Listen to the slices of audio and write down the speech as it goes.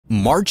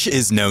March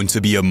is known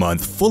to be a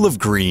month full of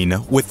green,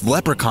 with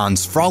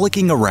leprechauns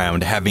frolicking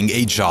around having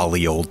a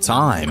jolly old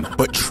time.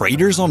 But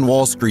traders on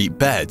Wall Street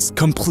Bets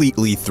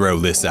completely throw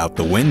this out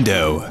the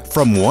window.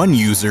 From one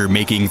user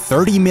making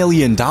 $30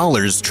 million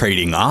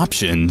trading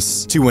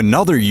options, to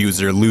another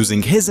user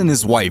losing his and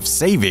his wife's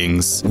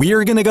savings, we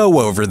are gonna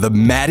go over the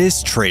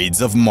maddest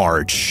trades of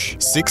March.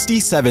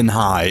 67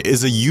 High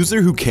is a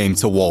user who came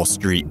to Wall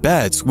Street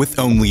Bets with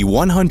only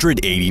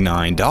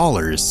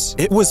 $189.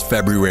 It was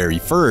February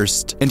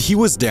 1st, and he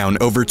was down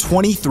over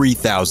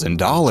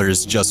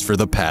 $23,000 just for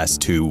the past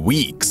 2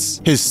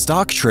 weeks. His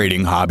stock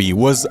trading hobby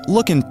was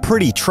looking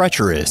pretty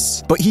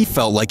treacherous, but he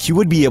felt like he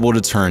would be able to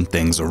turn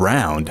things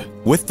around.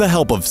 With the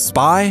help of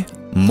SPY,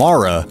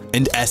 Mara,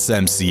 and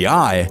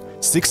SMCI,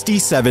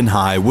 67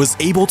 High was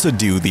able to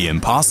do the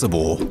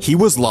impossible. He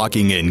was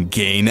locking in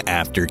gain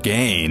after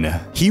gain.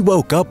 He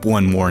woke up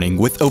one morning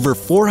with over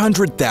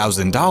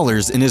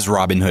 $400,000 in his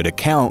Robinhood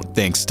account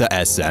thanks to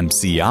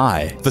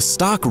SMCI. The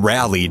stock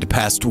rallied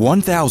past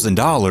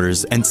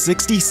 $1,000 and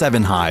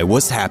 67 High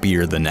was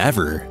happier than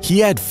ever. He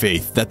had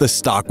faith that the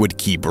stock would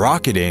keep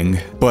rocketing,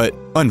 but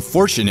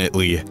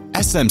unfortunately,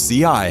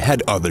 SMCI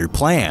had other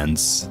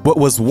plans. What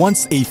was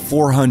once a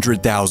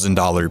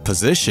 $400,000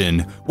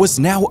 position was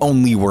now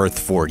only worth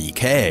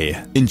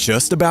 $40K. In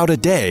just about a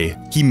day,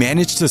 he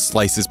managed to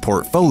slice his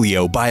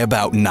portfolio by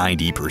about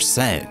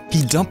 90%.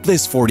 He dumped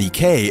this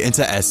 $40K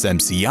into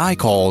SMCI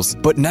calls,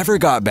 but never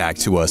got back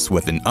to us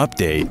with an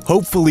update.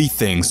 Hopefully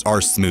things are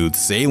smooth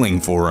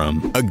sailing for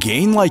him. A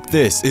gain like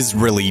this is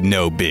really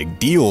no big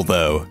deal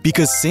though,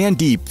 because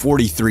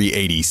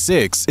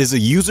Sandeep4386 is a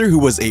user who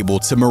was able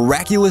to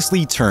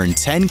miraculously turn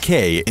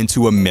 $10K into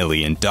 $1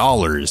 million.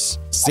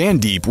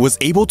 Sandeep was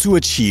able to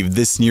achieve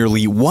this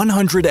nearly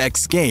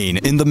 100x gain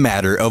in the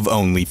matter of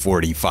only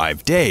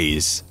 45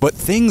 days. But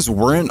things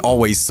weren't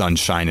always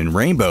sunshine and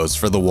rainbows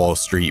for the Wall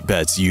Street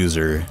Bets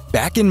user.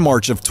 Back in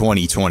March of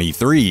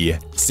 2023,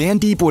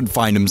 Sandeep would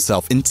find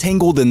himself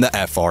entangled in the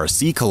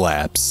FRC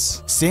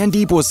collapse.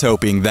 Sandeep was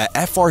hoping that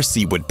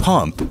FRC would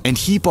pump, and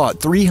he bought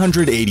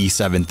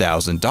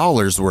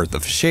 $387,000 worth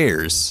of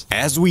shares.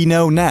 As we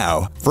know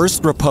now,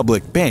 First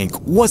Republic Bank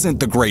wasn't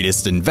the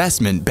greatest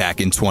investment back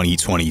in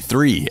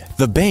 2023.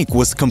 The bank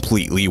was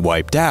completely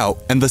wiped out,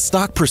 and the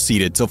stock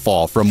proceeded to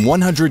fall from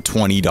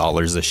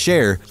 $120 a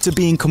share to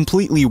being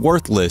completely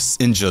worthless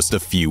in just a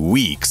few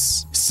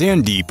weeks.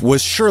 Sandeep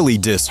was surely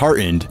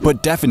disheartened,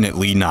 but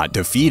definitely not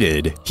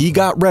defeated. He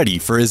got ready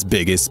for his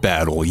biggest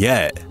battle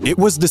yet. It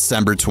was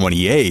December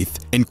 28th,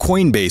 and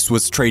Coinbase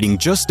was trading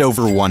just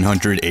over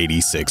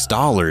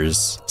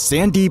 $186.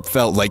 Sandeep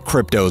felt like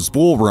crypto's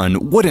bull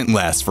run wouldn't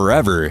last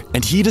forever,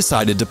 and he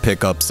decided to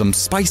pick up some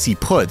spicy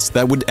puts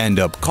that would end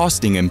up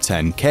costing him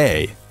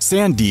 $10K.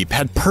 Sandeep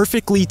had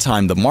perfectly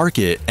timed the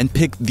market and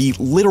picked the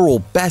literal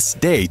best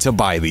day to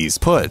buy these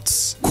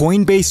puts.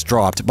 Coinbase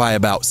dropped by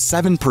about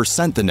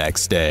 7% the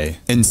next day,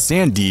 and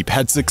Sandeep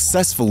had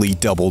successfully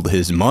doubled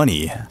his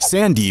money.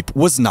 Sandeep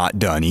was not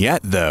done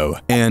yet though,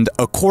 and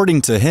according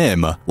to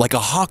him, like a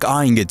hawk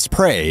eyeing its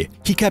prey,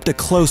 he kept a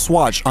close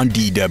watch on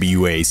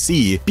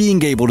DWAC,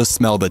 being able to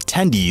smell the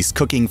tendies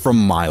cooking from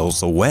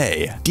miles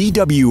away.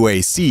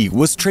 DWAC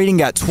was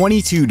trading at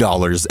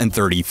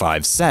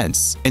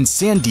 $22.35, and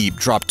Sandeep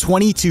dropped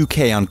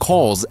 $22K on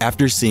calls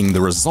after seeing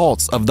the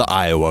results of the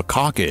Iowa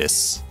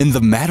caucus. In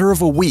the matter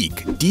of a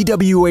week,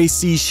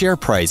 DWAC's share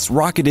price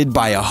rocketed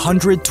by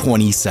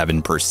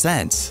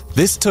 127%.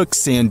 This took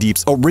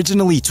Sandeep's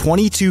originally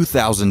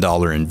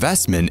 $22,000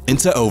 investment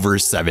into over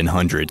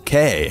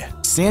 $700K.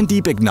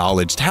 Sandeep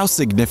acknowledged how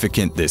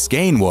significant this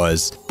gain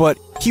was, but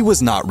he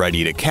was not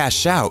ready to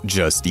cash out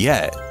just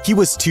yet. He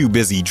was too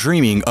busy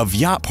dreaming of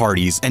yacht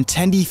parties and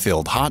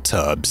tendy-filled hot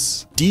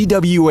tubs.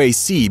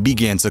 DWAC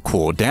began to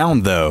cool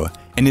down though,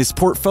 and his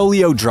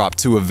portfolio dropped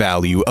to a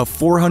value of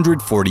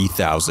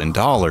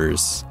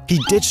 $440,000. He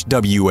ditched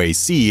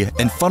WAC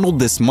and funneled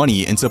this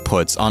money into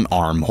puts on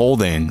ARM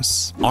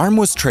Holdings. ARM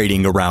was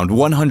trading around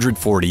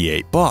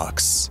 $148.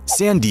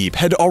 Sandeep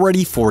had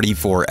already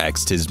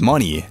 44x'd his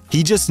money.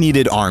 He just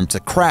needed ARM to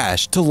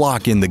crash to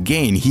lock in the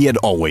gain he had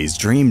always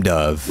dreamed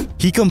of.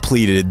 He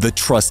completed the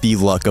trusty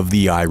luck of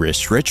the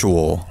Irish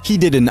ritual. He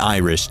did an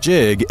Irish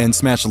jig and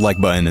smashed the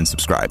like button and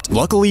subscribed.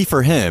 Luckily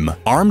for him,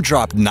 ARM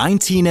dropped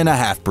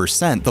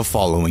 19.5% the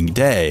following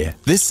day.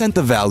 This sent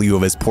the value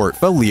of his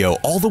portfolio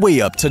all the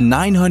way up to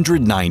 $990K.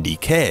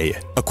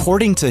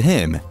 According to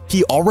him,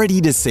 he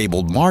already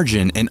disabled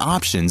margin and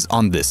options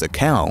on this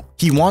account.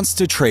 He wants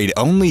to trade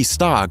only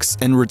stocks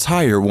and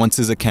retire once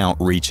his account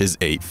reaches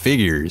 8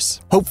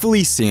 figures.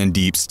 Hopefully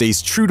Sandeep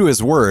stays true to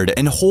his word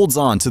and holds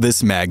on to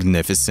this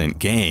magnificent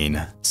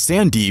gain.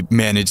 Sandeep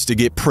managed to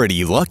get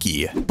pretty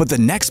lucky, but the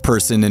next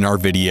person in our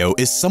video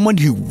is someone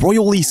who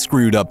royally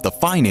screwed up the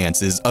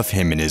finances of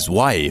him and his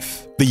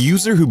wife. The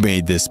user who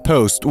made this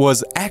post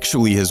was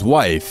actually his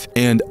wife,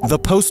 and the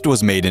post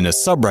was made in a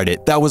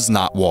subreddit that was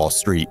not Wall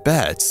Street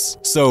Bets.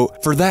 So So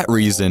for that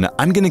reason,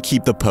 I'm gonna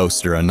keep the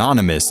poster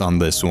anonymous on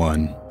this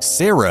one.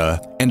 Sarah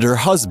and her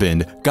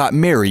husband got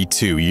married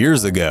 2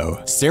 years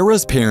ago.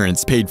 Sarah's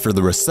parents paid for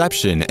the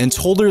reception and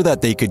told her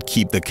that they could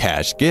keep the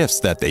cash gifts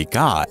that they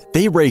got.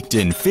 They raked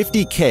in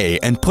 $50K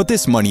and put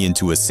this money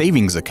into a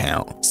savings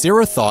account.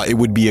 Sarah thought it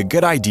would be a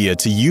good idea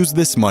to use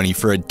this money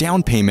for a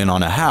down payment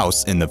on a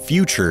house in the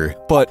future,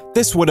 but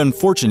this would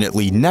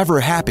unfortunately never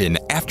happen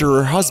after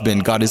her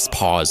husband got his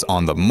paws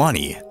on the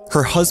money.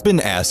 Her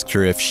husband asked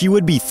her if she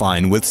would be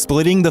fine with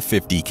splitting the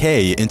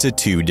 $50K into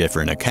 2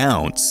 different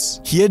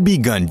accounts. He had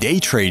begun day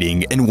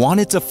trading and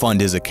wanted to fund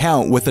his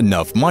account with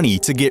enough money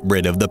to get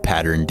rid of the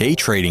pattern day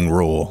trading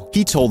rule.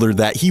 He told her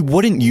that he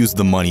wouldn't use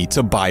the money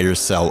to buy or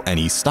sell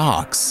any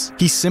stocks.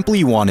 He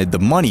simply wanted the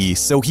money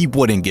so he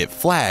wouldn't get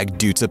flagged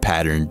due to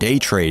pattern day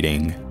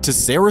trading. To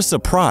Sarah's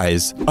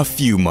surprise, a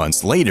few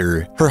months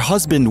later, her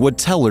husband would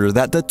tell her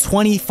that the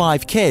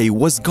 $25K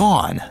was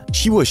gone.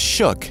 She was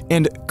shook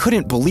and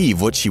couldn't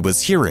believe what she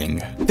was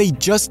hearing. They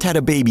just had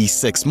a baby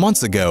 6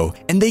 months ago,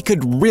 and they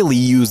could really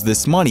use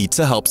this money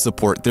to help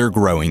support their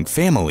growing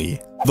family.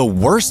 The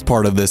worst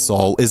part of this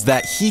all is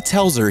that he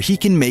tells her he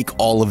can make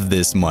all of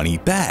this money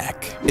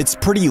back. It's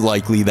pretty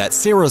likely that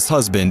Sarah's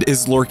husband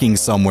is lurking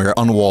somewhere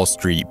on Wall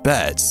Street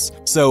Bets,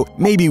 so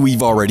maybe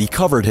we've already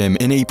covered him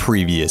in a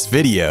previous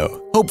video.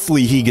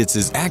 Hopefully he gets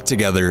his act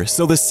together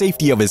so the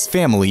safety of his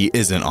family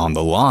isn't on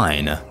the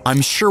line. I'm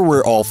sure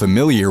we're all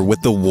familiar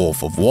with the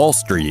Wolf of Wall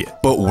Street,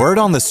 but word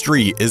on the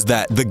street is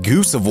that the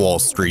Goose of Wall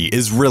Street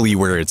is really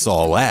where it's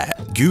all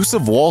at. Goose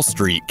of Wall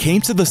Street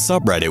came to the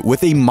subreddit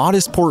with a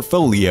modest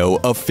portfolio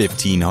of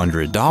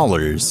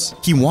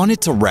 $1,500. He wanted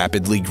to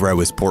rapidly grow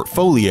his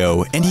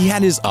portfolio and he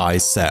had his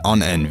eyes set on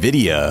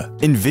Nvidia.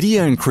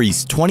 Nvidia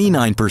increased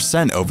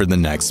 29% over the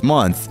next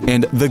month,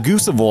 and the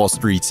Goose of Wall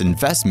Street's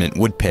investment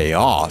would pay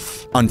off.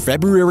 On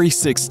February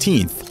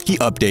 16th, he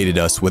updated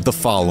us with the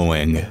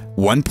following: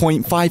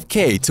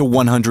 1.5K to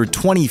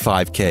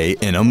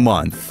 125K in a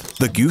month.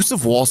 The Goose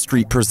of Wall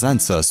Street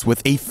presents us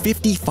with a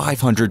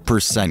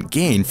 5,500%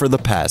 gain for the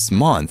past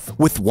month.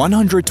 With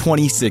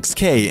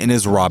 126K in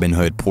his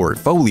Robinhood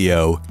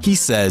portfolio, he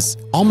says,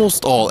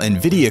 almost all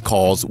Nvidia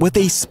calls with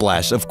a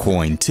splash of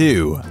coin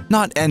too.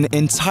 Not an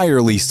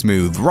entirely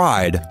smooth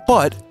ride,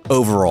 but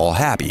overall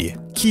happy.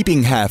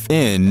 Keeping half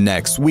in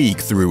next week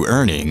through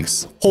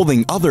earnings,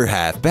 holding other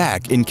half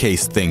back in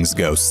case things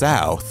go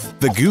south.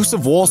 The Goose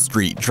of Wall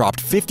Street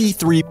dropped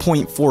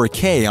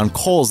 53.4K on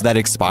calls that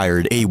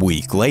expired a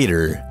week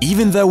later.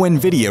 Even though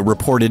Nvidia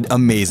reported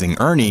amazing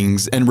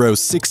earnings and rose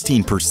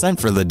 16%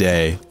 for the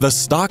day, the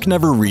stock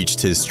never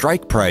reached his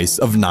strike price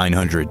of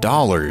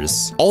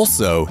 $900.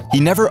 Also,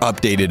 he never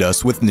updated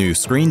us with new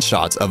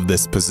screenshots of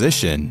this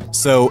position,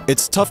 so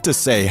it's tough to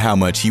say how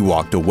much he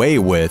walked away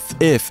with,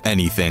 if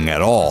anything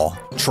at all.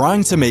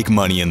 Trying to make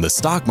money in the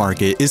stock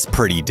market is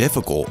pretty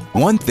difficult.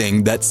 One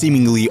thing that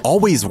seemingly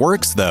always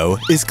works though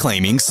is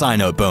claiming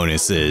sign-up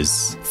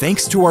bonuses.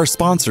 Thanks to our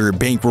sponsor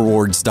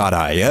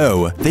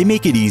bankrewards.io, they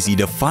make it easy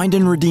to find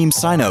and redeem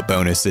sign-up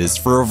bonuses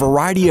for a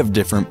variety of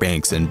different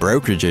banks and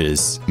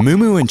brokerages.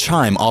 Moomoo and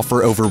Chime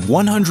offer over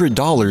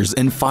 $100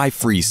 in 5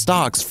 free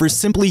stocks for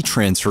simply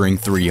transferring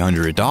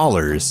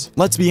 $300.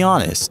 Let's be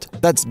honest,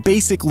 that's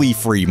basically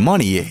free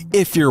money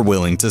if you're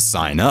willing to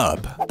sign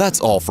up. That's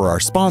all for our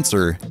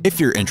sponsor.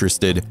 If you're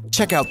interested,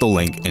 check out the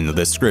link in the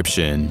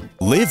description.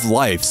 Live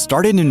Life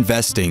started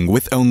investing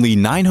with only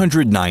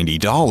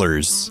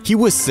 $990. He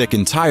was sick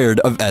and tired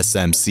of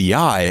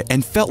SMCI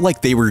and felt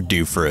like they were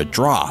due for a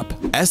drop.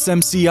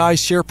 SMCI's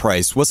share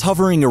price was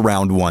hovering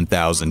around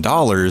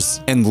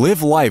 $1,000, and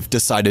Live Life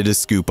decided to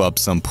scoop up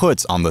some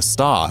puts on the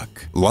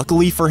stock.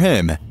 Luckily for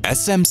him,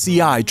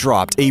 SMCI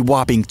dropped a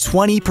whopping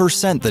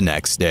 20% the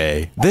next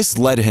day. This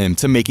led him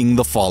to making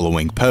the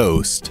following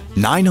post: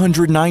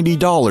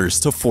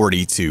 $990 to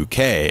 $42K.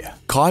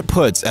 Caught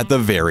puts at the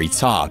very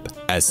top,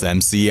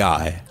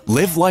 SMCI.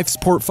 Live Life's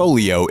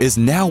portfolio is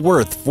now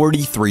worth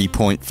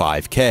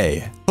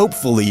 $43.5K.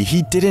 Hopefully,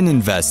 he didn't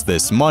invest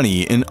this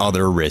money in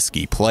other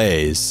risky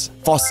plays.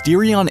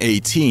 Fosterion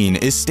 18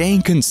 is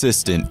staying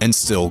consistent and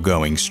still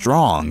going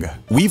strong.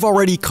 We've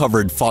already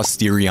covered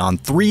Fosterion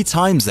 3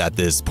 times at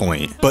this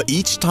point, but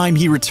each time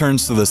he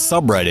returns to the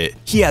subreddit,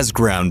 he has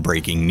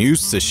groundbreaking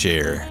news to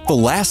share. The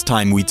last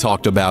time we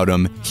talked about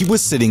him, he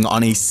was sitting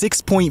on a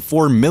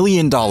 $6.4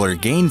 million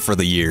gain for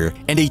the year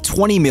and a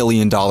 $20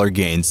 million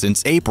gain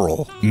since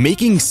April.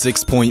 Making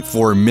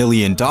 $6.4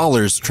 million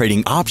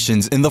trading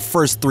options in the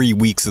first 3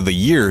 weeks of the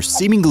year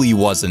seemingly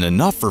wasn't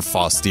enough for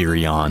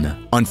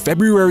Fosterion. On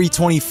February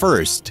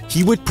 21st,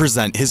 he would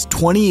present his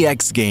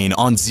 20x gain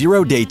on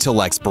 0-day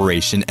till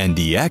expiration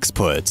NDX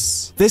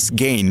puts. This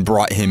gain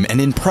brought him an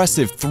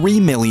impressive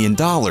 $3 million.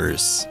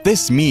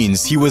 This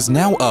means he was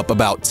now up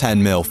about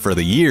 10 mil for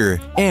the year,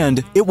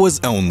 and it was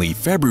only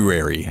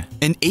February.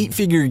 An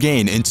 8-figure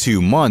gain in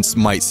 2 months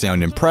might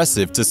sound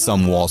impressive to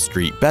some Wall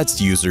Street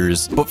Bets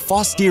users, but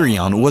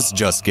Fosterion was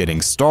just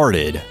getting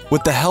started.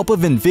 With the help of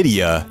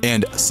Nvidia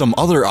and some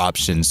other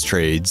options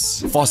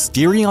trades,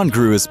 Fosterion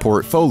grew his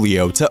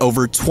portfolio to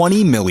over $20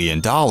 $20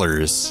 million.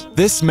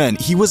 This meant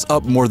he was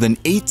up more than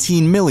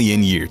 $18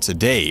 million year to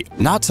date.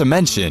 Not to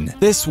mention,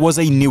 this was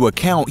a new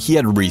account he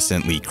had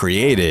recently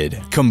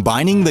created.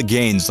 Combining the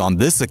gains on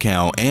this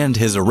account and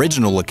his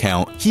original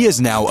account, he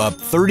is now up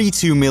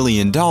 $32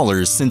 million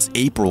since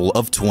April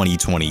of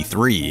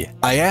 2023.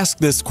 I asked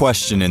this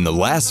question in the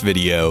last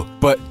video,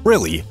 but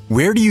really,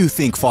 where do you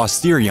think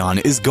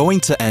Fosterion is going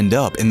to end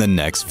up in the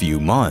next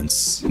few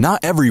months? Not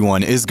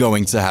everyone is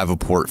going to have a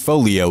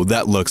portfolio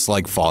that looks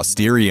like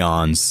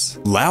Fosterion's.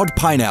 Loud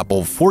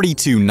Pineapple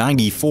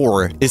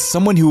 4294 is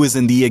someone who is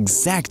in the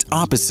exact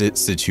opposite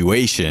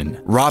situation.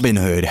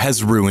 Robinhood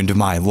has ruined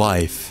my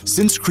life.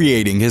 Since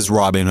creating his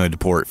Robinhood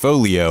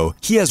portfolio,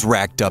 he has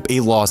racked up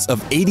a loss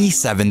of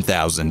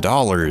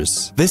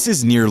 $87,000. This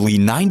is nearly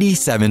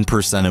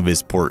 97% of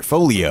his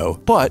portfolio,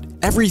 but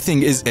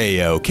everything is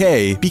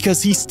a-okay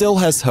because he still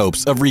has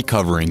hopes of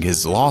recovering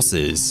his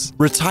losses.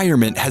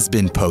 Retirement has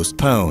been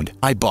postponed.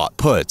 I bought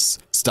puts.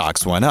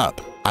 Stocks went up.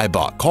 I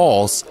bought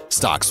calls,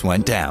 stocks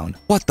went down.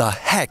 What the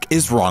heck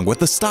is wrong with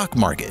the stock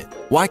market?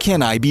 Why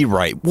can't I be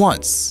right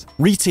once?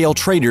 Retail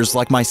traders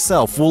like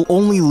myself will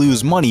only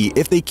lose money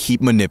if they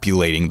keep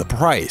manipulating the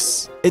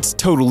price. It's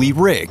totally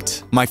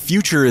rigged. My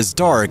future is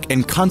dark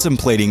and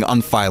contemplating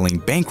on filing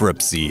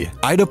bankruptcy.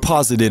 I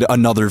deposited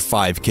another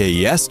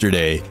 $5K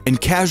yesterday and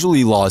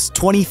casually lost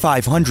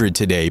 $2,500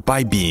 today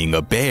by being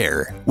a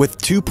bear. With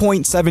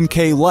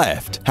 $2.7K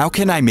left, how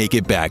can I make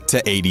it back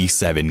to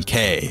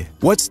 $87K?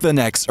 What's the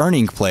next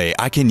earning play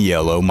I can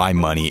YOLO my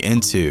money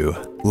into?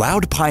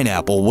 Loud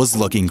Pineapple was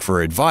looking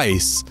for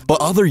advice,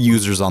 but other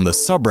users on the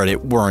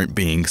subreddit weren't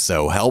being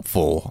so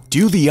helpful.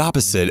 Do the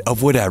opposite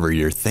of whatever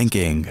you're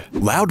thinking.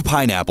 Loud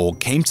Pineapple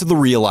came to the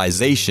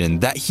realization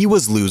that he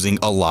was losing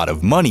a lot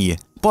of money,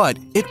 but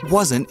it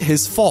wasn't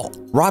his fault.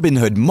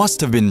 Robinhood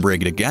must have been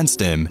rigged against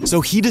him,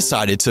 so he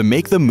decided to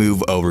make the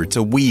move over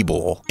to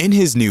Webull. In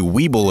his new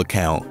Webull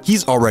account,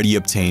 he's already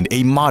obtained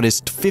a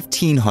modest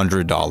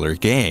 $1,500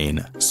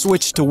 gain.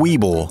 Switch to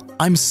Webull.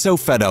 I'm so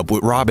fed up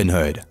with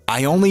Robinhood.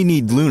 I only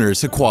need Lunar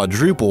to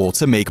quadruple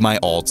to make my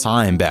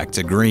all-time back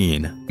to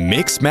green.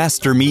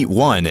 Mixmaster Meat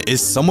 1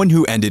 is someone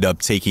who ended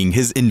up taking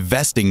his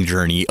investing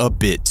journey a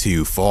bit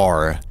too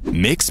far.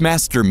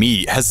 Mixmaster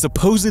Meat has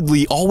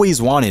supposedly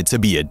always wanted to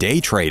be a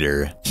day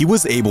trader. He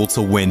was able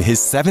to win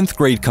his 7th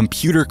grade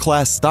computer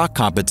class stock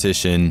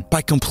competition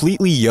by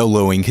completely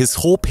YOLOing his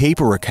whole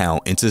paper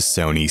account into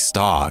Sony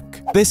stock.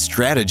 This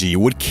strategy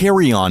would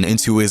carry on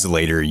into his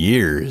later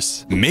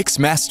years.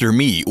 Mixmaster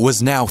Meat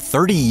was now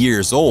 30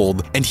 years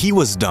old and he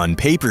was done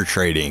paper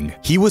trading.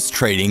 He was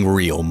trading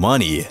real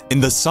money.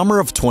 In the summer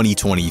of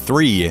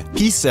 2023,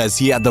 he says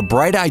he had the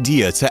bright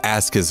idea to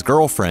ask his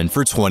girlfriend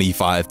for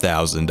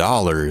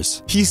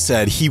 $25,000. He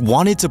said he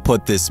wanted to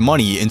put this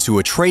money into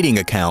a trading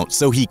account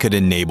so he could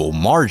enable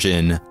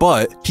margin, but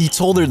he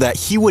told her that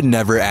he would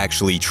never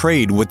actually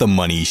trade with the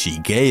money she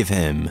gave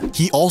him.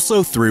 He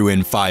also threw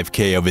in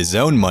 $5K of his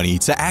own money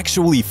to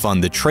actually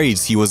fund the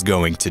trades he was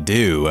going to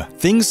do.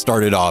 Things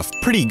started off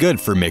pretty good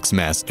for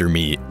Mixmaster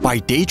Meat. By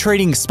day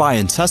trading SPY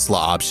and Tesla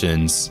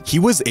options, he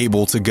was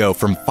able to go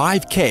from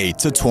 $5K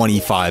to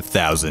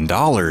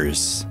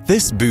 $25,000.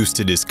 This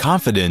boosted his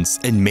confidence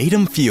and made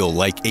him feel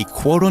like a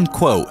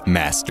quote-unquote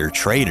master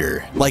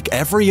trader. Like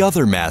every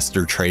other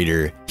master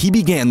trader, he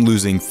began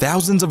losing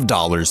thousands of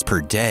dollars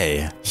per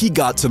day. He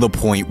got to the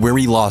point where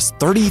he lost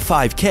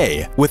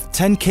 $35K, with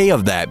 $10K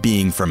of that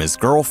being from his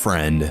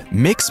girlfriend.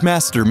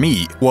 Mixmaster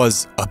Meat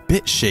was a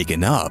bit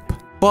shaken up,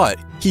 but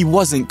he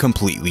wasn't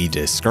completely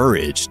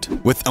discouraged.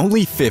 With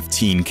only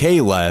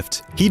 $15K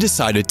left, he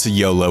decided to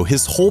YOLO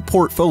his whole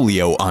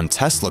portfolio on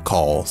Tesla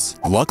calls.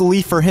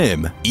 Luckily for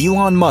him,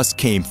 Elon Musk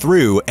came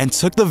through and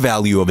took the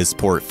value of his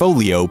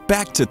portfolio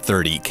back to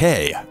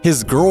 $30K.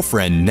 His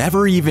girlfriend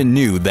never even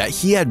knew that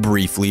he had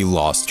briefly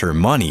lost her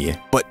money,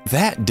 but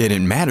that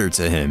didn't matter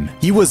to him.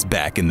 He was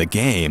back in the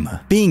game.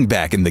 Being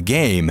back in the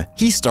game,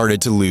 he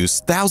started to lose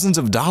thousands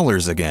of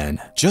dollars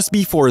again. Just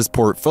before his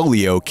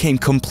portfolio came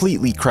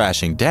completely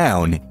crashing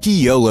down,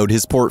 he YOLO'd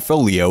his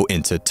portfolio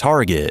into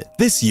Target.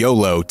 This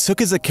YOLO took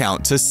his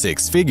account to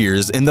 6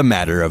 figures in the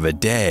matter of a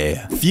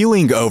day.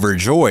 Feeling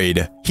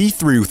overjoyed, he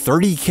threw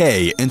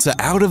 $30K into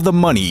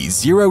out-of-the-money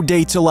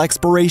 0-day till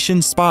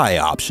expiration SPY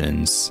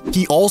options.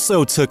 He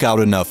also took out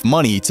enough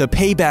money to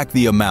pay back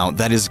the amount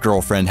that his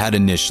girlfriend had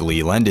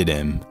initially lended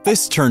him.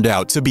 This turned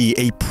out to be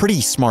a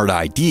pretty smart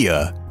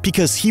idea,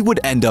 because he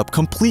would end up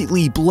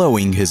completely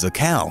blowing his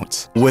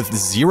account. With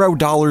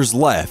 $0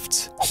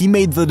 left, he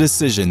made the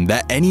decision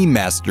that any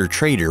master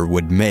trader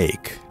would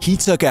make. He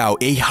took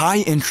out a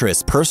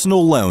high-interest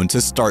personal loan to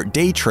start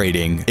day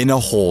trading in a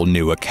whole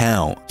new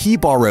account. He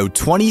borrowed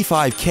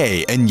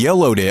 $25K and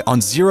YOLO'd it on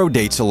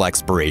 0-day till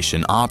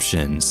expiration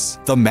options.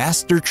 The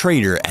master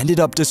trader ended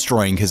up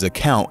destroying his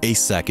account a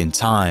second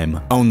time,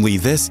 only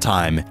this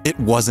time, it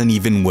wasn't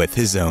even with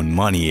his own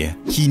money.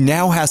 He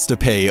now has to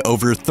pay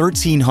over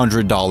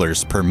 $1,300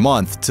 $1,000 per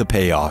month to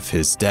pay off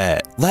his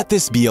debt. Let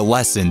this be a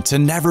lesson to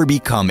never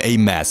become a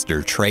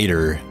master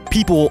trader.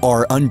 People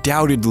are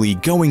undoubtedly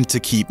going to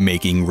keep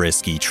making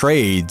risky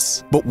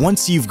trades, but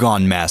once you've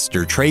gone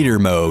master trader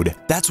mode,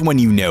 that's when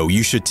you know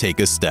you should take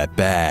a step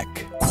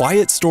back.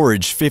 Quiet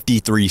Storage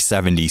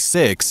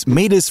 5376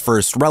 made his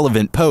first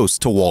relevant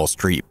post to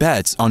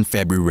WallStreetBets on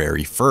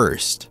February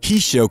 1st. He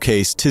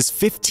showcased his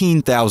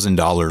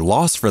 $15,000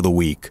 loss for the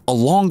week,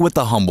 along with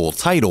the humble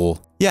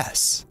title,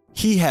 "Yes,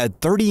 he had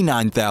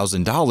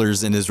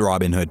 $39,000 in his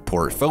Robinhood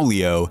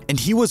portfolio, and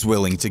he was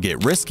willing to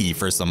get risky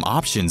for some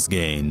options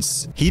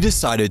gains. He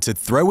decided to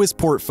throw his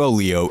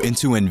portfolio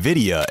into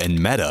Nvidia and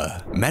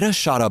Meta. Meta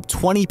shot up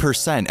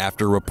 20%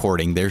 after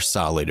reporting their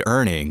solid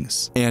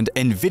earnings, and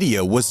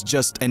Nvidia was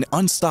just an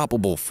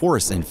unstoppable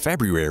force in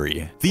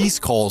February. These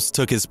calls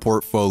took his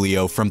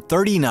portfolio from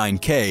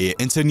 $39K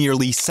into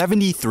nearly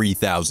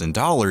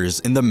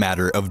 $73,000 in the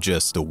matter of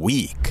just a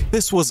week.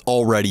 This was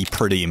already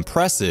pretty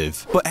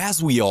impressive, but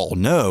as we all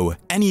know,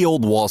 any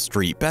old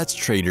WallStreetBets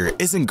trader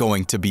isn't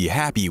going to be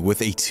happy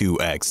with a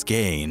 2x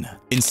gain.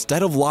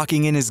 Instead of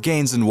locking in his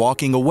gains and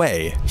walking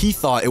away, he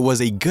thought it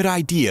was a good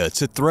idea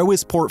to throw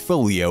his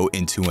portfolio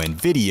into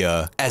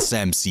Nvidia,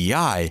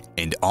 SMCI,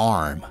 and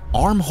ARM.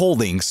 ARM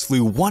holdings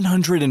flew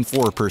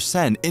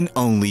 104% in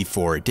only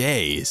 4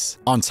 days.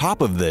 On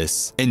top of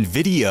this,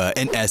 Nvidia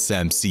and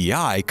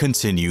SMCI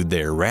continued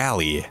their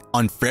rally.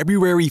 On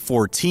February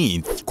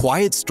 14th,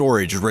 Quiet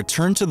Storage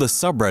returned to the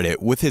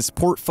subreddit with his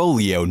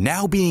portfolio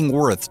now being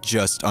worth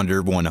just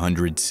under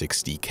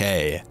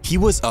 160K. He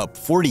was up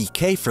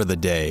 40K for the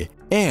day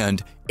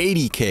and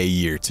 80K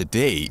year to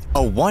date.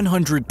 A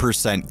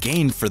 100%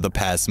 gain for the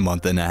past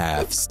month and a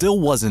half still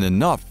wasn't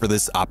enough for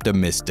this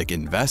optimistic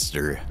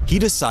investor. He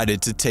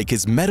decided to take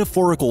his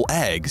metaphorical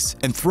eggs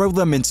and throw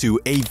them into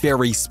a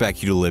very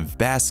speculative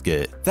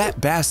basket, that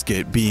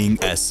basket being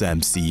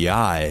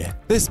SMCI.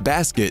 This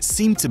basket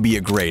seemed to be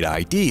a great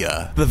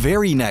idea. The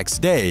very next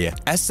day,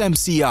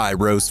 SMCI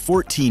rose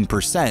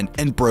 14%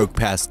 and broke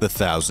past the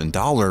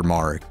 $1,000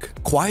 mark.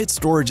 Quiet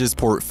Storage's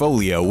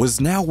portfolio was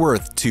now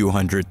worth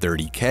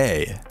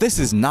 230K. This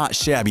is not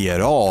shabby at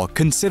all,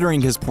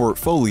 considering his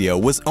portfolio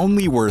was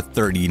only worth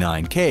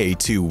 39K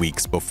 2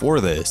 weeks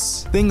before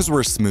this. Things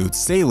were smooth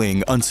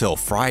sailing until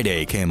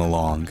Friday came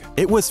along.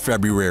 It was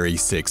February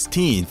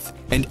 16th,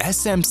 and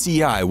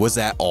SMCI was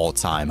at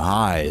all-time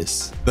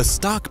highs. The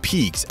stock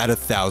peaked at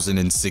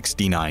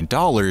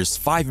 $1,069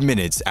 5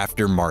 minutes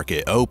after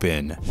market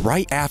open.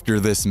 Right after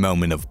this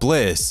moment of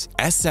bliss,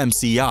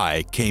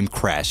 SMCI came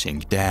crashing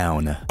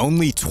down.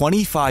 Only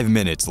 25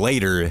 minutes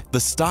later,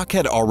 the stock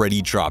had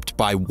already dropped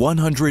by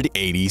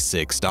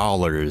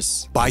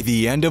 $186. By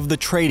the end of the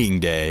trading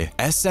day,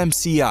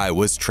 SMCI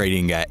was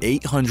trading at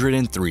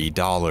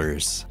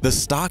 $803. The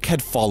stock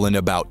had fallen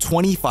about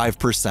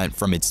 25%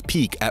 from its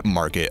peak at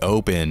market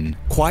open.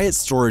 Quiet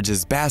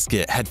Storage's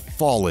basket had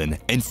fallen,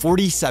 and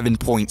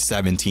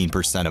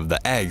 47.17% of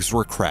the eggs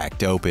were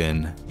cracked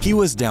open. He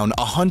was down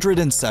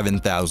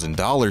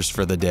 $107,000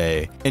 for the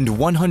day and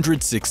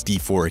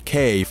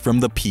 164K from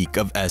the peak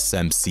of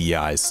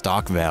SMCI's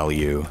stock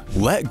value.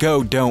 Let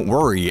go, don't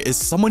worry is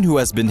someone who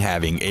has been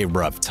having a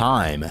rough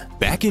time.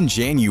 Back in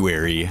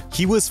January,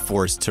 he was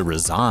forced to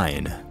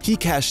resign. He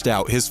cashed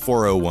out his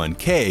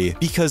 401k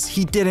because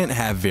he didn't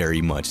have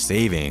very much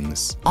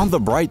savings. On the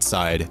bright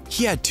side,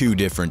 he had 2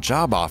 different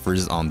job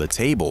offers on the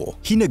table.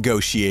 He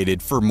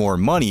negotiated for more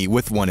money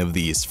with one of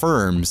these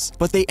firms,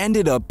 but they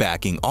ended up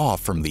backing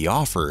off from the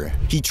offer.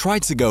 He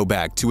tried to go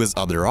back to his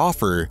other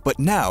offer, but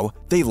now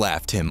they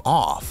laughed him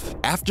off.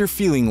 After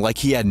feeling like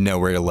he had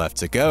nowhere left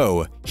to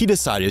go, he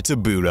decided to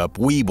boot up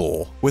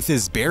Webull. With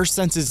his bear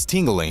senses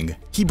tingling,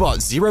 he bought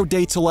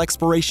 0-day till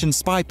expiration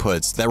SPY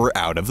puts that were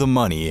out of the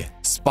money.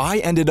 SPY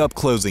ended up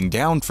closing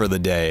down for the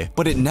day,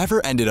 but it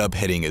never ended up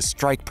hitting his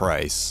strike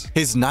price.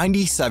 His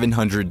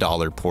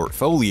 $9,700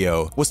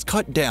 portfolio was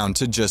cut down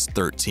to just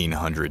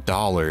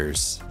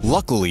 $1,300.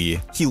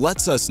 Luckily, he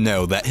lets us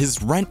know that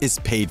his rent is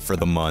paid for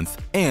the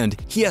month, and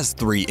he has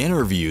 3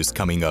 interviews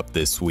coming up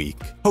this week.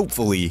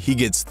 Hopefully, he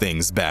gets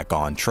things back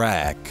on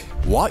track.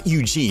 Watt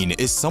Eugene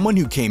is someone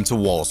who came to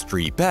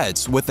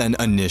WallStreetBets with an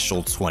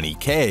initial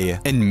 20K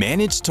and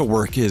managed to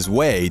work his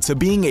way to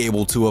being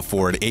able to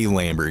afford a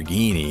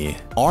Lamborghini.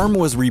 ARM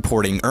was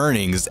reporting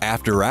earnings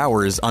after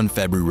hours on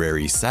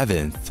February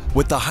 7th.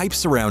 With the hype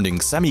surrounding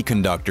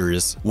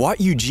semiconductors, Watt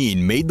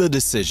Eugene made the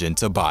decision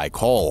to buy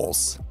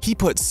calls. He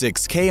put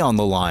 $6K on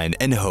the line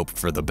and hoped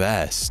for the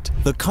best.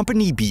 The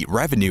company beat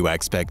revenue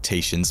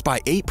expectations by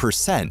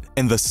 8%,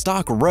 and the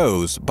stock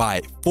rose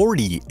by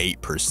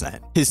 48%.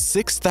 His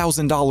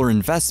 $6,000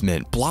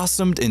 investment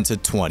blossomed into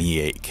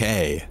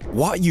 $28K.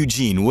 Watt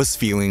Eugene was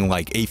feeling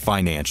like a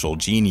financial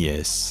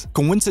genius.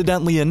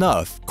 Coincidentally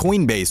enough,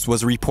 Coinbase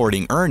was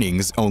reporting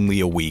earnings only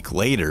a week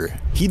later.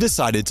 He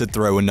decided to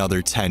throw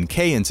another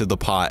 $10K into the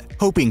pot,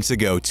 hoping to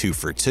go 2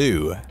 for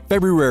 2.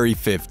 February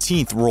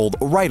 15th rolled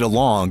right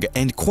along,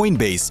 and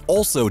Coinbase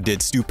also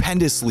did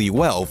stupendously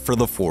well for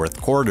the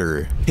fourth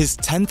quarter. His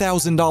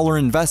 $10,000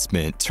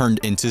 investment turned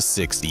into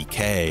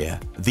 $60K.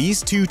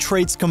 These two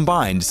trades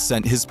combined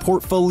sent his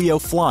portfolio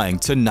flying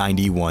to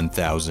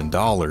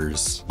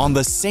 $91,000. On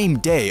the same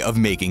day of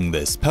making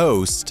this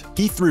post,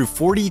 he threw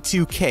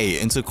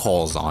 $42K into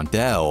calls on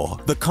Dell.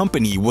 The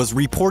company was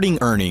reporting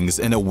earnings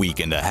in a week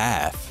and a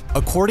half.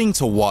 According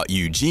to Watt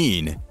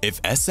Eugene,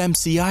 if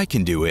SMCI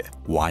can do it,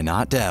 why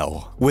not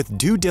Dell? With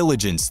due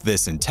diligence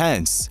this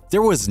intense,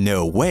 there was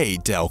no way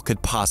Dell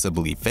could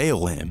possibly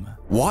fail him.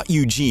 Watt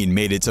Eugene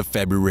made it to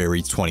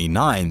February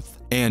 29th,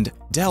 and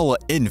Dell,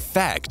 in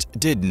fact,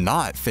 did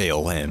not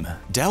fail him.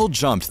 Dell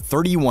jumped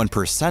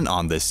 31%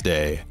 on this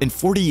day, and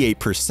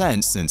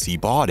 48% since he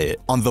bought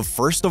it. On the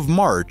 1st of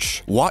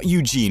March, Watt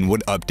Eugene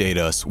would update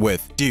us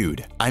with,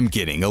 "Dude, I'm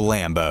getting a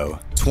Lambo.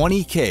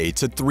 20K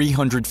to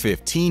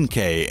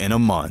 315K in a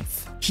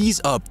month."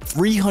 He's up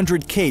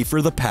 300K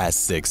for the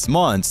past 6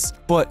 months,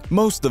 but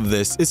most of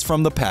this is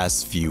from the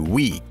past few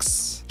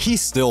weeks.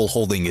 He's still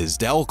holding his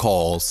Dell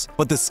calls,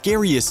 but the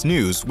scariest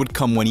news would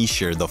come when he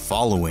shared the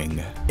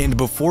following. "And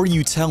before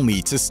you tell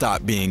me to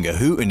stop being a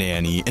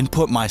hootenanny and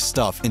put my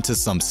stuff into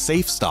some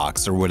safe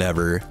stocks or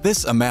whatever,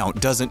 this amount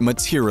doesn't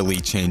materially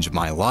change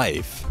my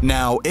life.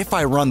 Now, if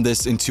I run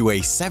this into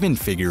a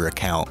 7-figure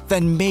account,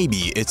 then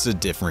maybe it's a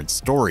different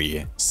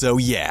story. So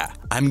yeah,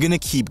 I'm gonna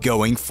keep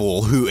going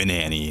full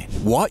hootenanny."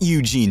 Watt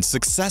Eugene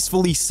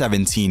successfully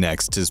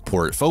 17x'd his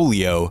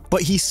portfolio,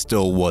 but he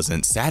still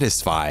wasn't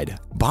satisfied.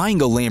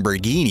 Buying a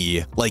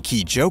Lamborghini, like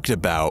he joked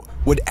about,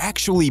 would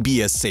actually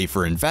be a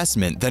safer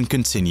investment than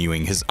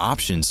continuing his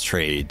options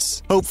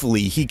trades.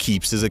 Hopefully, he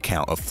keeps his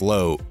account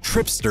afloat.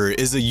 Tripster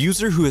is a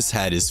user who has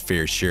had his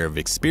fair share of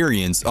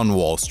experience on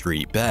Wall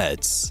Street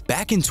bets.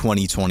 Back in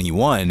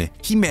 2021,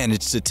 he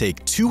managed to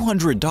take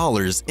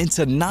 $200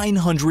 into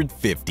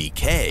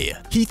 $950K.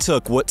 He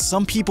took what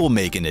some people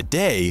make in a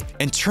day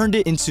and turned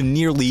it into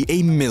nearly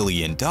 $1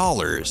 million.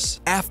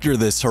 After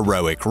this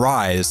heroic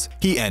rise,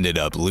 he ended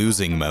up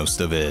losing most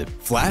of it.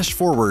 Flash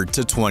forward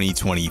to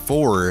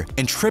 2024,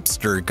 and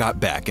Tripster got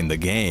back in the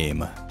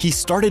game. He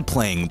started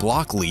playing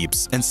block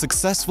leaps and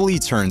successfully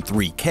turned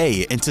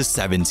 3K into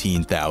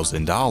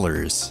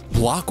 $17,000.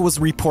 Block was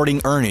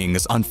reporting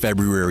earnings on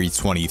February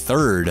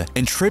 23rd,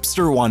 and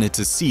Tripster wanted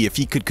to see if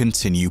he could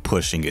continue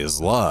pushing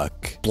his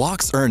luck.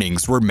 Block's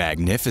earnings were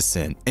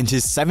magnificent, and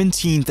his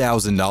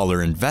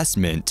 $17,000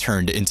 investment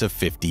turned into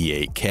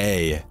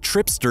 $58K.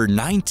 Tripster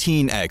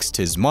 19x'd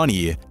his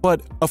money,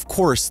 but of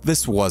course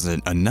this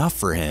wasn't enough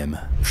for him.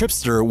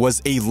 Tripster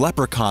was a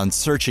leprechaun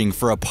searching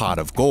for a pot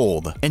of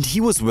gold, and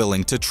he was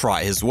willing to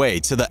try his way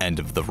to the end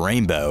of the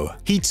rainbow.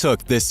 He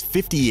took this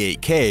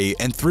 $58K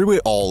and threw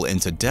it all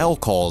into Dell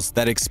calls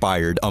that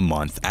expired a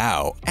month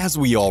out. As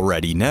we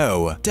already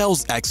know,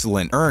 Dell's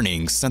excellent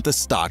earnings sent the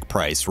stock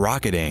price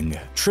rocketing.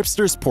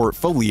 Tripster's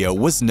portfolio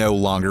was no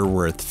longer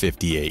worth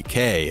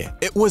 $58K.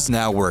 It was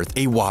now worth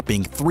a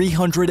whopping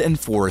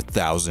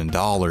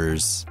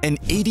 $304,000. An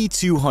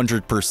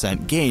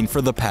 8,200% gain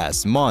for the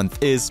past month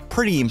is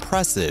pretty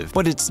impressive,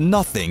 but it's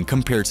nothing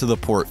compared to the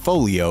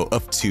portfolio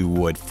of 2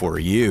 would for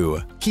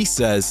you. He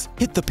says,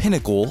 "Hit the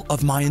pinnacle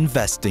of my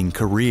investing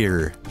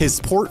career." His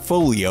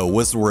portfolio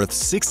was worth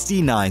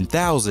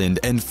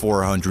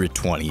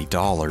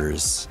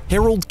 $69,420.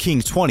 Harold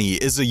King 20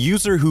 is a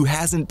user who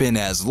hasn't been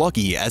as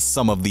lucky as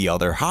some of the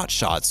other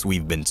hotshots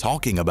we've been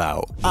talking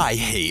about. I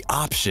hate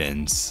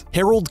options.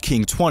 Harold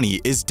King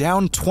 20 is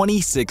down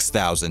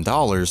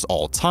 $26,000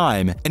 all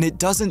time, and it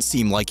doesn't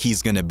seem like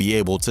he's gonna be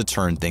able to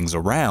turn things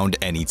around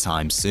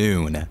anytime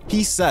soon.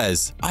 He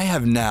says, "I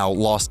have now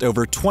lost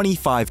over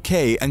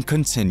 25K and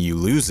continue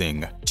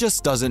losing.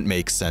 Just doesn't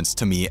make sense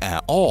to me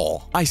at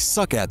all. I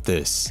suck at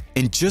this,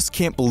 and just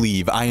can't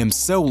believe I am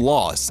so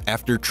lost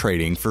after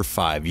trading for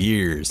 5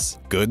 years.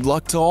 Good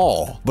luck to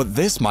all. But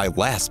this my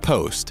last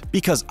post,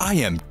 because I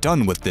am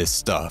done with this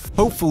stuff."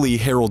 Hopefully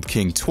Harold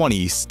King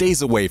 20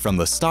 stays away from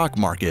the stock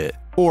market,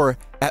 or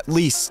at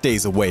least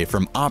stays away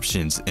from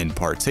options in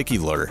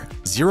particular.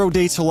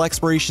 0-day till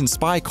expiration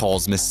spy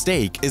calls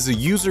Mistake is a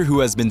user who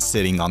has been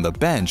sitting on the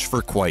bench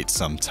for quite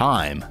some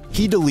time.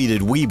 He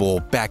deleted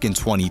Webull back in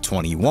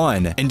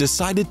 2021 and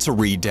decided to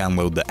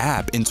re-download the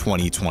app in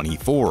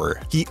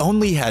 2024. He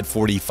only had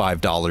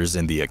 $45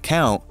 in the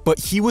account, but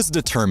he was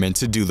determined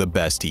to do the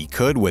best he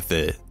could with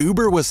it.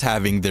 Uber was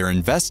having their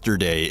investor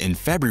day in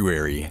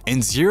February,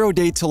 and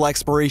 0-day till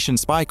expiration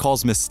spy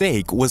calls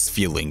Mistake was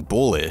feeling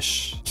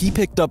bullish. He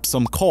picked up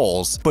some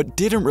calls, but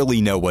didn't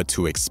really know what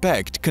to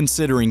expect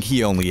considering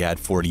he only had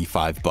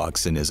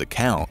 $45 in his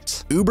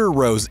account. Uber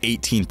rose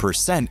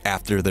 18%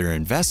 after their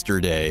investor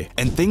day,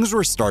 and things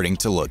were starting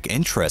to look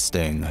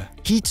interesting.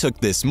 He took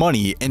this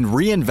money and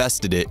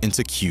reinvested it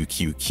into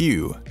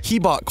QQQ. He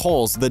bought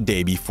calls the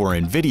day before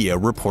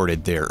Nvidia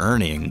reported their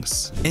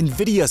earnings.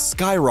 Nvidia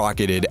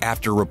skyrocketed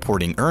after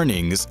reporting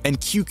earnings, and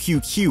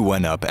QQQ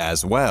went up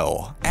as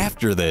well.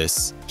 After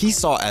this, he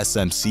saw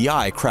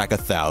SMCI crack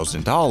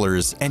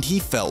 $1,000 and he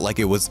felt like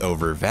it was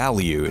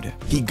overvalued.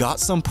 He got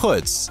some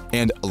puts,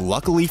 and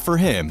luckily for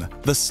him,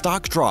 the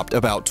stock dropped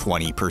about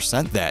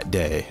 20% that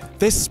day.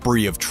 This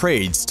spree of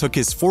trades took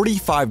his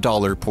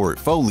 $45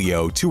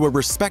 portfolio to a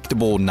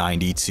respectable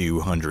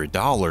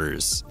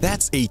 $9,200.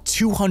 That's a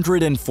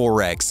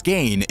 204x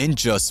gain in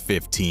just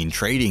 15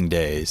 trading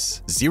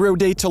days. 0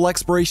 day till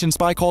expiration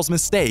SPY calls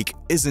mistake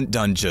isn't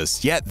done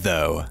just yet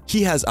though.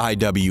 He has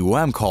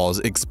IWM calls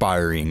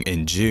expiring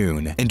in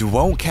June and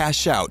won't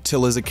cash out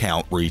till his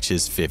account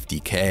reaches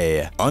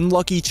 50K.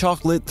 Unlucky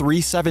Chocolate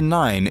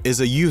 379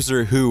 is a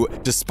user who,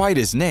 despite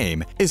his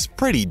name, is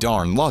pretty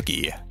darn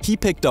lucky. He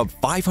picked up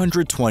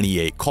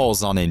 528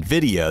 calls on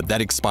Nvidia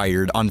that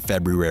expired on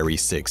February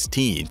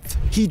 16th.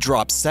 He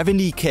dropped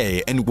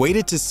 70K and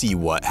waited to see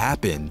what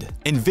happened.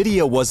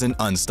 Nvidia was an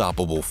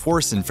unstoppable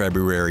force in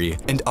February,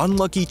 and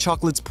Unlucky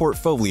Chocolate's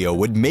portfolio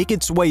would make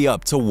its way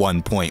up to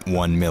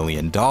 $1.1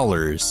 million.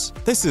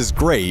 This is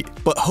great,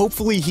 but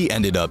hopefully he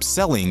ended up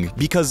selling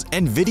because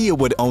Nvidia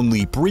would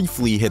only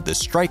briefly hit the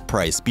strike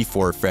price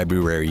before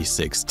February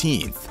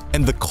 16th,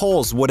 and the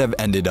calls would have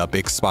ended up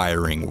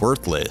expiring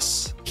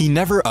worthless. He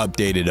never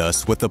updated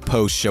us with a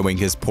post showing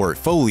his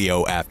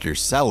portfolio after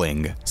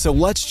selling, so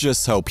let's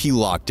just hope he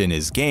locked in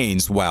his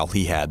gains while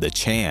he had the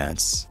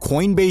chance.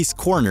 Coinbase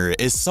Corner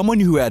is someone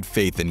who had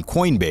faith in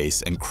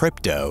Coinbase and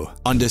crypto.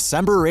 On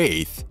December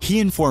 8th, he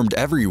informed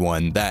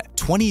everyone that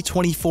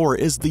 2024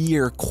 is the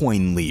year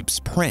coin leaps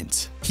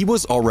print. He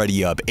was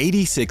already up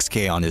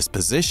 86K on his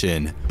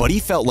position, but he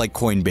felt like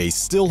Coinbase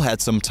still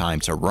had some time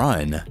to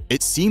run.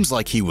 It seems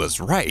like he was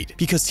right,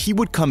 because he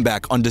would come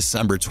back on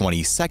December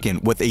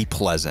 22nd with a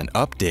pleasant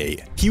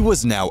update. He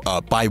was now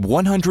up by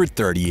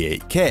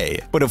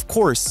 138K, but of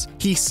course,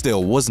 he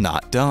still was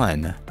not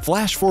done.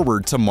 Flash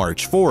forward to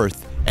March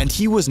 4th, and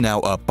he was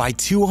now up by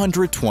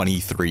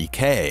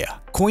 223K.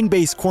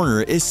 Coinbase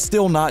Corner is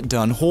still not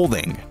done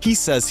holding. He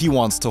says he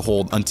wants to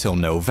hold until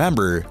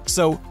November,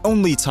 so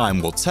only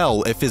time will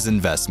tell if his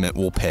investment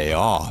will pay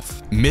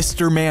off.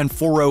 Mr. Man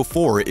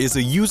 404 is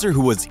a user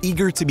who was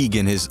eager to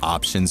begin his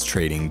options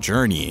trading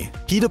journey.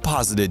 He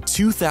deposited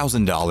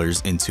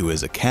 $2,000 into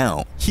his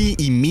account. He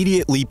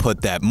immediately put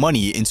that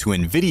money into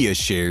Nvidia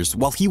shares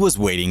while he was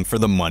waiting for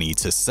the money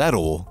to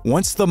settle.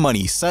 Once the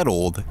money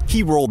settled,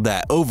 he rolled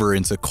that over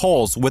into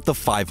calls with the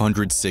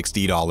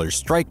 $560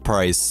 strike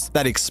price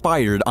that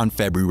expired on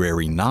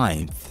February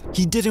 9th.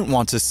 He didn't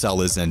want to sell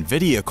his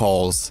Nvidia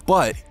calls,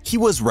 but he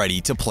was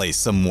ready to place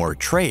some more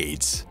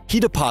trades. He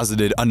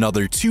deposited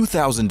another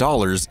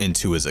 $2,000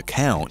 into his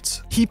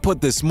account. He put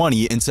this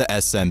money into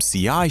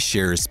SMCI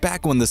shares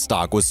back when the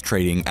stock was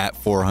trading at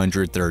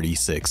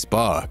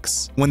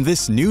 $436. When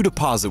this new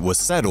deposit was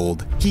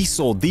settled, he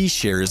sold these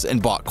shares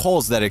and bought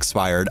calls that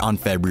expired on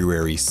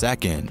February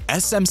 2nd.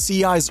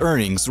 SMCI's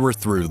earnings were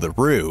through the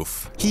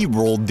roof. He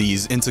rolled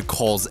these into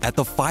calls at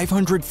the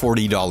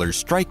 $540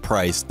 strike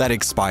price that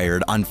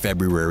expired on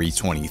February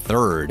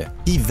 23rd.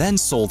 He then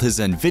sold his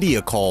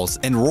Nvidia calls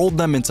and rolled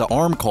them into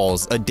ARM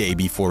calls a day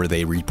before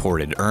they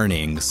reported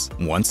earnings.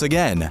 Once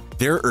again,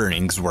 their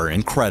earnings were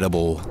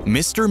incredible.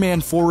 Mr. Man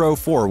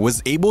 404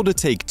 was able to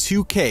take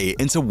 $2K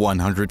into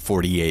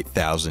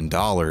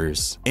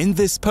 $148,000. In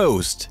this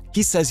post,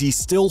 he says he's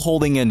still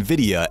holding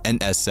Nvidia and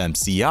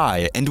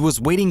SMCI and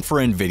was waiting for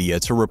Nvidia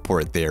to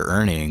report their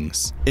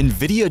earnings.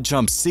 Nvidia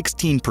jumped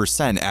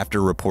 16%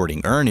 after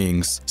reporting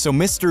earnings, so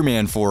Mr.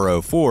 Man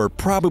 404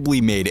 probably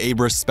made a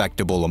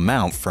respectable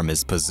amount from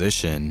his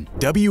position.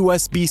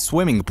 WSB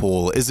Swimming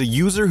Pool is a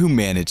user who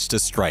managed to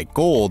strike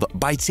gold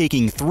by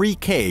taking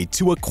 $3K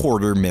to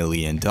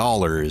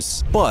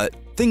 $250,000. But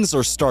things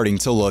are starting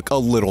to look a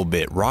little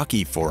bit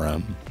rocky for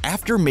him.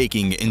 After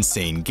making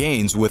insane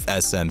gains with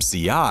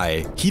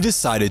SMCI, he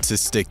decided to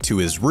stick to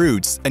his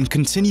roots and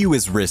continue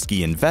his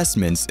risky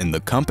investments in the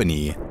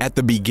company. At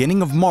the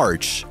beginning of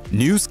March,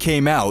 news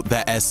came out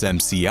that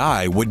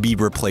SMCI would be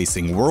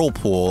replacing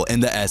Whirlpool in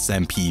the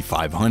S&P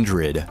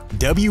 500.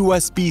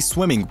 WSB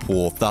Swimming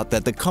Pool thought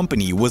that the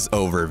company was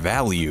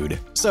overvalued,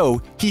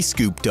 so he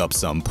scooped up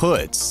some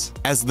puts.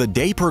 As the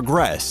day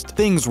progressed,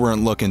 things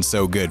weren't looking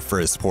so good for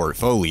his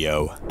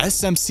portfolio.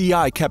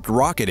 SMCI kept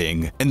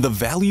rocketing, and the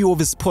value of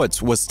his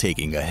puts was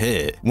taking a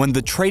hit. When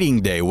the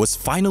trading day was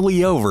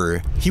finally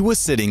over, he was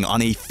sitting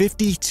on a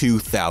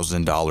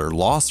 $52,000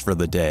 loss for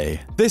the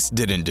day. This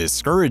didn't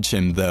discourage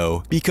him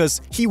though,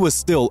 because he was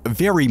still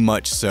very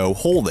much so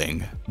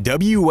holding.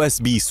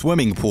 WSB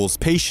Swimming Pool's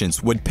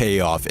patience would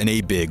pay off in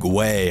a big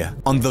way.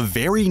 On the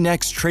very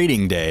next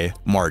trading day,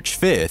 March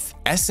 5th,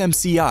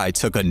 SMCI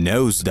took a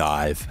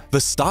nosedive. The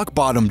stock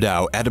bottomed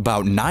out at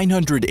about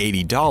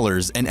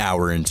 $980 an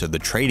hour into the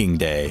trading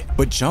day,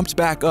 but jumped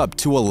back up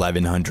to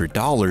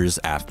 $1,100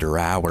 after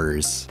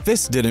hours.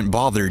 This didn't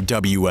bother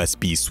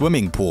WSB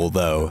Swimming Pool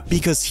though,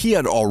 because he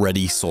had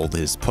already sold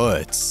his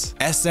puts.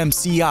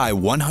 SMCI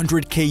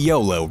 100K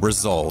YOLO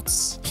resolved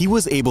results. He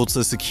was able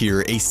to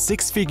secure a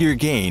six-figure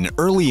gain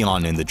early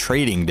on in the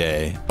trading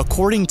day.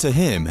 According to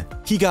him,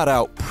 he got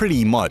out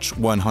pretty much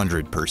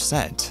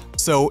 100%.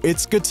 So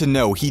it's good to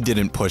know he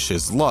didn't push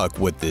his luck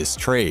with this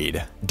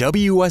trade.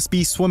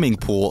 WSB Swimming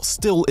Pool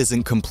still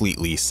isn't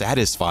completely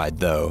satisfied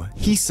though.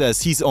 He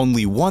says he's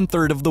only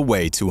 1/3 of the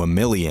way to $1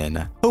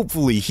 million.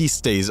 Hopefully he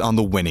stays on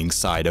the winning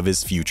side of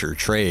his future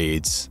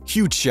trades.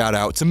 Huge shout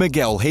out to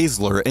Miguel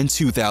Hazler and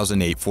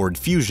 2008 Ford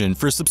Fusion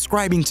for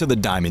subscribing to the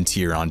Diamond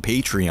tier on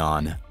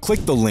Patreon.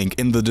 Click the link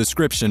in the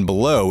description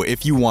below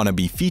if you want to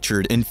be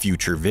featured in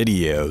future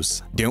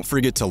videos. Don't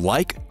forget to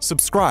like,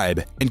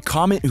 subscribe, and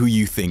comment who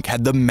you think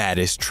had the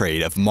maddest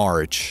trade of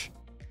March.